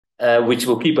which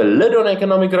will keep a lid on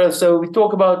economic growth. So we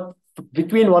talk about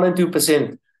between 1 and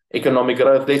 2% economic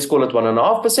growth. Let's call it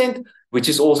 1.5%, which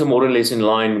is also more or less in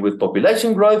line with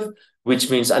population growth, which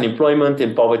means unemployment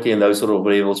and poverty and those sort of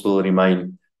levels will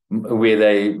remain where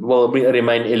they will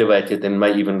remain elevated and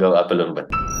may even go up a little bit.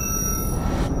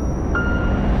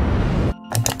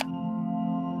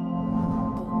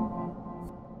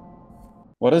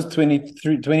 What does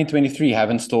 2023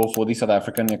 have in store for the South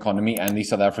African economy and the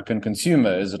South African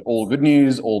consumer? Is it all good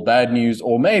news, all bad news,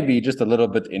 or maybe just a little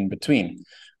bit in between?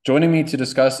 Joining me to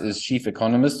discuss is Chief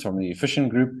Economist from the Efficient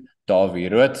Group, Dawie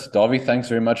Roodt. Dawie, thanks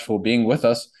very much for being with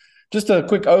us. Just a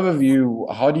quick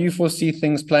overview. How do you foresee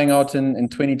things playing out in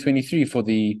 2023 for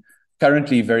the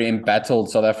currently very embattled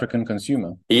South African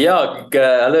consumer? Yeah,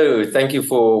 hello. Thank you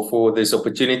for this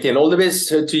opportunity and all the best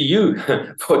to you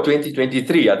for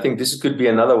 2023. I think this could be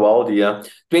another wild year.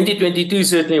 2022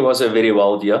 certainly was a very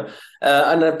wild year.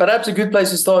 And perhaps a good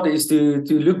place to start is to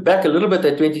look back a little bit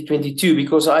at 2022,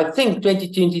 because I think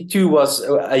 2022 was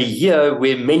a year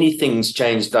where many things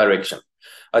changed direction.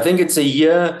 I think it's a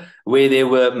year where there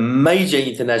were major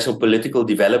international political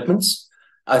developments.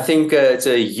 I think it's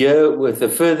a year with a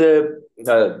further,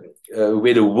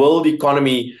 where the world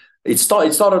economy, it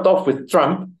started off with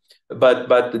Trump, but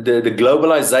the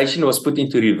globalization was put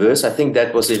into reverse. I think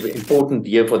that was an important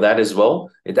year for that as well.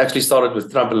 It actually started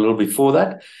with Trump a little before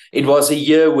that. It was a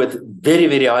year with very,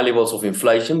 very high levels of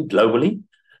inflation globally,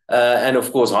 and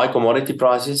of course high commodity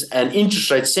prices and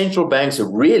interest rates. Central banks are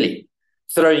really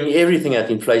throwing everything at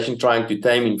inflation, trying to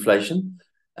tame inflation.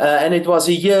 And it was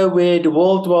a year where the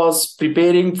world was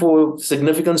preparing for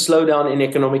significant slowdown in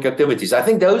economic activities. I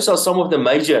think those are some of the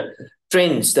major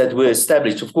trends that were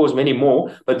established. Of course, many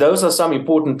more, but those are some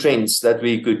important trends that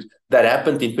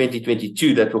happened in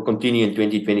 2022 that will continue in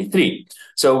 2023.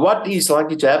 So what is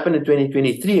likely to happen in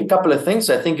 2023? A couple of things.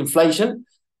 I think inflation,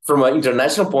 from an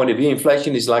international point of view,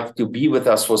 inflation is likely to be with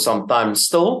us for some time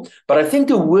still, but I think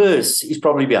the worst is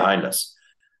probably behind us.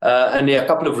 And there are a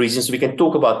couple of reasons. We can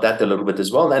talk about that a little bit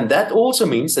as well. And that also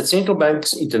means that central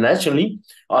banks internationally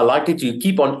are likely to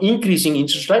keep on increasing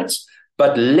interest rates,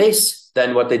 but less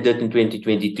than what they did in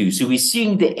 2022. So we're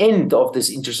seeing the end of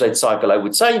this interest rate cycle, I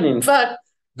would say. And in fact,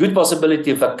 good possibility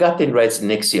of a cut in rates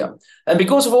next year. And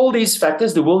because of all these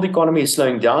factors, the world economy is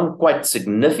slowing down quite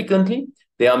significantly.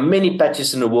 There are many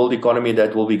patches in the world economy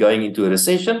that will be going into a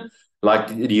recession, like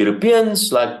the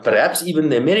Europeans, like perhaps even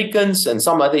the Americans and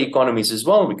some other economies as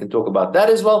well. We can talk about that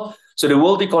as well. So the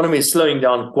world economy is slowing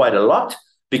down quite a lot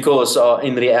because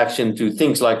in reaction to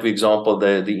things like, for example,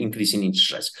 the increase in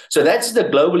interest rates. So that's the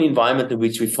global environment in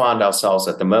which we find ourselves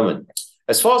at the moment.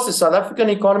 As far as the South African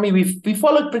economy, we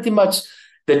followed pretty much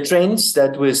the trends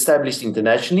that were established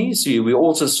internationally. So we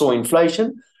also saw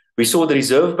inflation. We saw the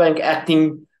Reserve Bank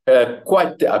acting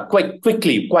quite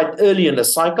quickly, quite early in the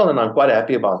cycle, and I'm quite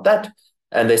happy about that.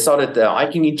 And they started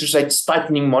hiking interest rates,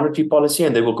 tightening monetary policy,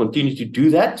 and they will continue to do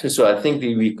that. So I think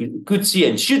we could see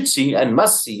and should see and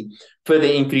must see further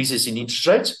increases in interest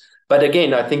rates. But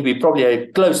again, I think we probably are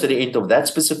close to the end of that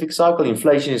specific cycle.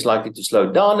 Inflation is likely to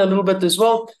slow down a little bit as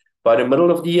well by the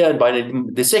middle of the year, and by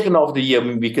the second half of the year,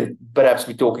 we can perhaps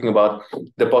be talking about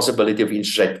the possibility of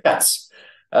interest rate cuts.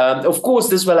 Of course,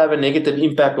 this will have a negative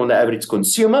impact on the average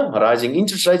consumer, rising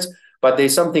interest rates, but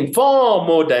there's something far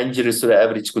more dangerous to the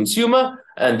average consumer,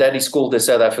 and that is called the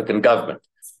South African government.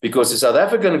 Because the South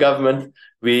African government,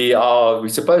 we're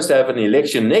supposed to have an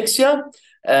election next year,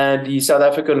 and the South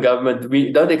African government,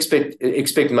 we don't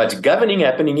expect much governing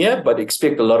happening here, but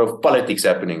expect a lot of politics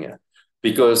happening here.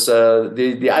 Because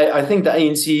I think the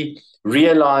ANC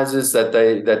realizes that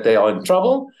they are in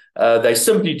trouble. They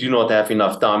simply do not have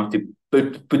enough time to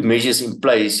put measures in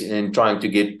place in trying to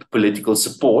get political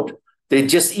support. There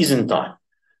just isn't time.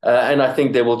 And I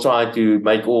think they will try to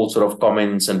make all sort of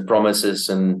comments and promises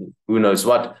and who knows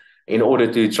what in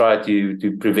order to try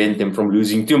to prevent them from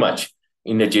losing too much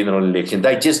in the general election.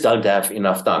 They just don't have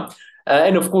enough time.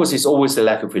 And of course, there's always the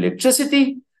lack of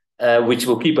electricity, which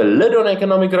will keep a lid on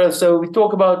economic growth. So we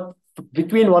talk about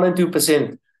between 1 and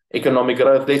 2% economic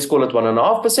growth. Let's call it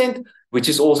 1.5%, which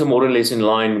is also more or less in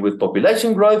line with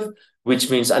population growth, which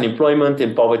means unemployment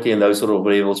and poverty and those sort of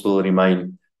levels will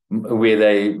remain where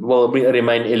they will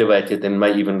remain elevated and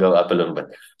may even go up a little bit.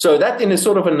 So that in a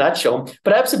sort of a nutshell,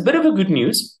 perhaps a bit of a good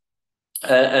news,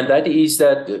 and that is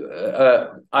that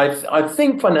I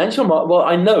think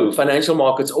I know financial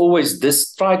markets always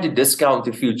try to discount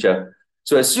the future.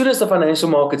 So as soon as the financial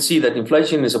markets see that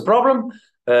inflation is a problem,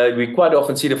 we quite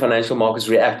often see the financial markets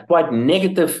react quite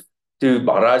negative to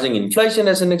rising inflation,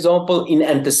 as an example, in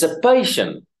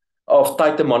anticipation of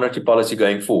tighter monetary policy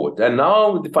going forward. And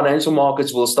now the financial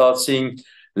markets will start seeing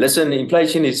listen,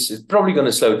 inflation is probably going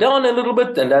to slow down a little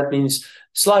bit, and that means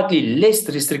slightly less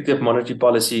restrictive monetary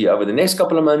policy over the next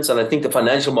couple of months. And I think the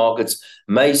financial markets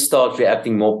may start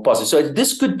reacting more positive. So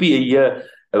this could be a year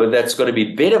that's going to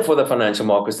be better for the financial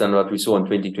markets than what we saw in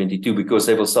 2022, because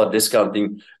they will start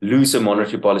discounting looser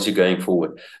monetary policy going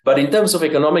forward. But in terms of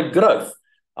economic growth,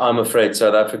 I'm afraid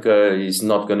South Africa is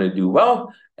not going to do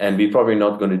well, and we're probably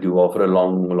not going to do well for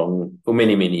for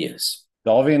many, many years.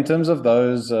 Dawie, in terms of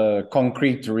those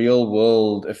concrete real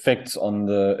world effects on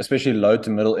the especially low to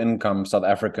middle income South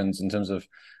Africans in terms of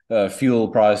fuel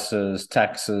prices,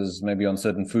 taxes, maybe on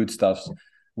certain foodstuffs,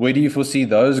 where do you foresee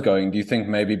those going? Do you think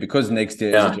maybe because next year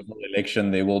is a general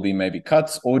election, there will be maybe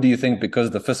cuts? Or do you think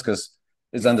because the fiscus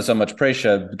is under so much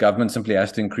pressure, the government simply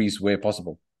has to increase where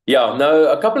possible? Yeah,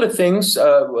 no, a couple of things.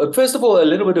 First of all, a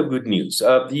little bit of good news.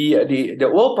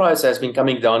 The oil price has been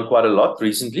coming down quite a lot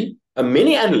recently.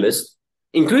 Many analysts,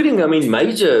 including,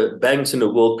 major banks in the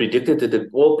world, predicted that the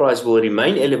oil price will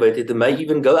remain elevated and may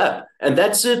even go up. And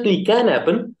that certainly can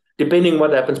happen, depending on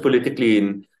what happens politically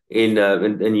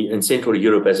in Central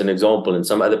Europe, as an example, and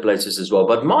some other places as well.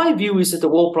 But my view is that the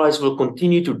oil price will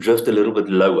continue to drift a little bit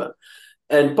lower.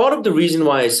 And part of the reason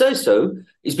why I say so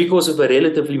is because of a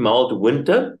relatively mild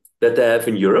winter that they have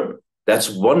in Europe. That's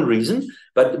one reason.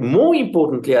 But more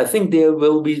importantly, I think there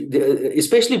will be,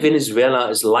 especially Venezuela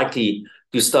is likely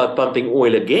to start pumping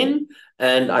oil again.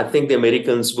 And I think the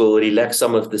Americans will relax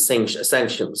some of the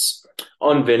sanctions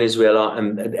on Venezuela,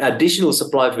 and additional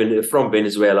supply from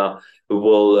Venezuela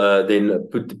will then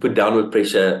put downward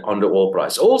pressure on the oil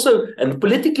price. Also, and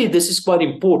politically, this is quite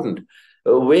important,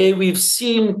 where we've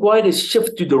seen quite a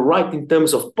shift to the right in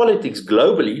terms of politics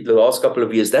globally the last couple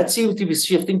of years. That seems to be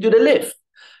shifting to the left.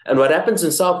 And what happens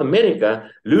in South America,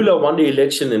 Lula won the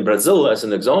election in Brazil, as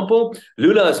an example.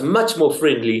 Lula is much more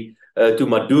friendly to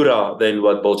Maduro than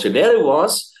what Bolsonaro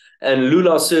was. And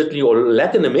Lula certainly, or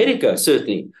Latin America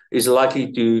certainly, is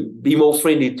likely to be more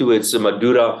friendly towards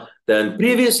Maduro than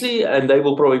previously, and they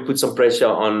will probably put some pressure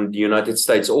on the United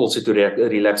States also to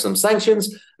relax some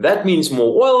sanctions. That means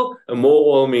more oil, and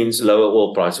more oil means lower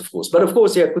oil price, of course. But of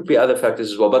course, there could be other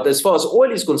factors as well. But as far as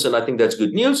oil is concerned, I think that's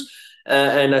good news.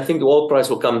 And I think the oil price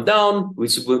will come down,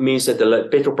 which means that the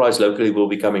petrol price locally will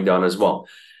be coming down as well.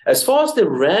 As far as the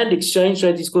Rand exchange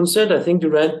rate is concerned, I think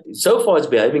the Rand so far is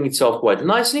behaving itself quite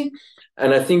nicely.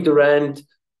 And I think the Rand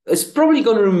is probably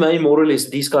going to remain more or less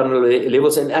these kind of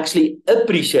levels and actually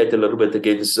appreciate a little bit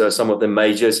against some of the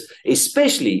majors,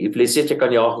 especially if Lesetja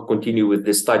Kganyago continue with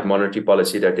this tight monetary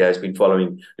policy that he has been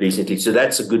following recently. So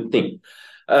that's a good thing.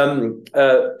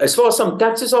 As far as some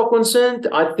taxes are concerned,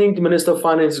 I think the Minister of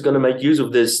Finance is going to make use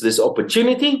of this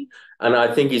opportunity, and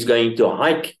I think he's going to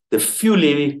hike the fuel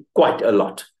levy quite a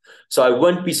lot. So I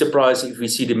won't be surprised if we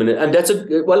see the minister, and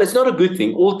it's not a good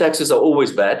thing. All taxes are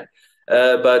always bad.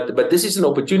 But this is an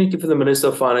opportunity for the Minister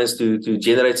of Finance to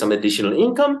generate some additional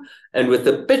income. And with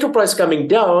the petrol price coming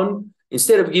down,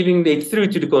 instead of giving it through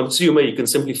to the consumer, you can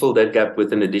simply fill that gap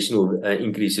with an additional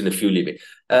increase in the fuel levy.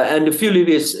 And the fuel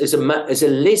levy is a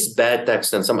less bad tax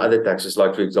than some other taxes,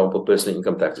 like, for example, personal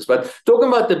income taxes. But talking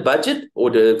about the budget or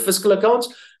the fiscal accounts,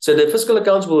 so the fiscal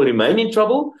accounts will remain in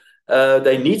trouble.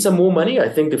 They need some more money. I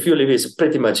think the fuel levy is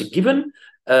pretty much a given.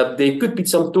 There could be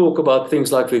some talk about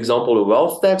things like, for example, a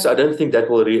wealth tax. I don't think that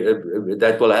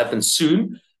will happen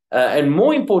soon. And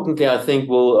more importantly, I think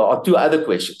are two other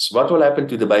questions. What will happen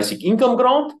to the basic income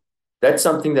grant? That's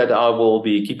something that I will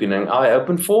be keeping an eye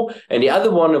open for. And the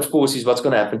other one, of course, is what's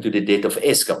going to happen to the debt of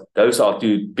Eskom. Those are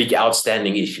two big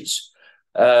outstanding issues.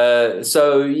 I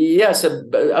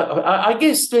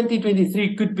guess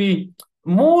 2023 could be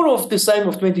more of the same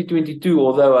of 2022,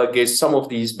 although I guess some of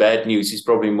these bad news is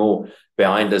probably more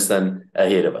behind us than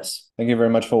ahead of us. Thank you very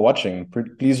much for watching.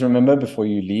 Please remember before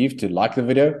you leave to like the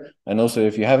video, and also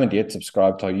if you haven't yet,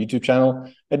 subscribe to our YouTube channel.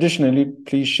 Additionally,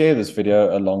 please share this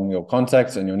video along your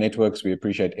contacts and your networks. We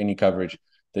appreciate any coverage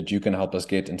that you can help us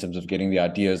get in terms of getting the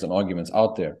ideas and arguments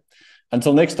out there.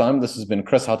 Until next time, this has been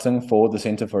Chris Hattingh for the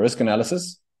Center for Risk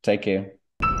Analysis. Take care.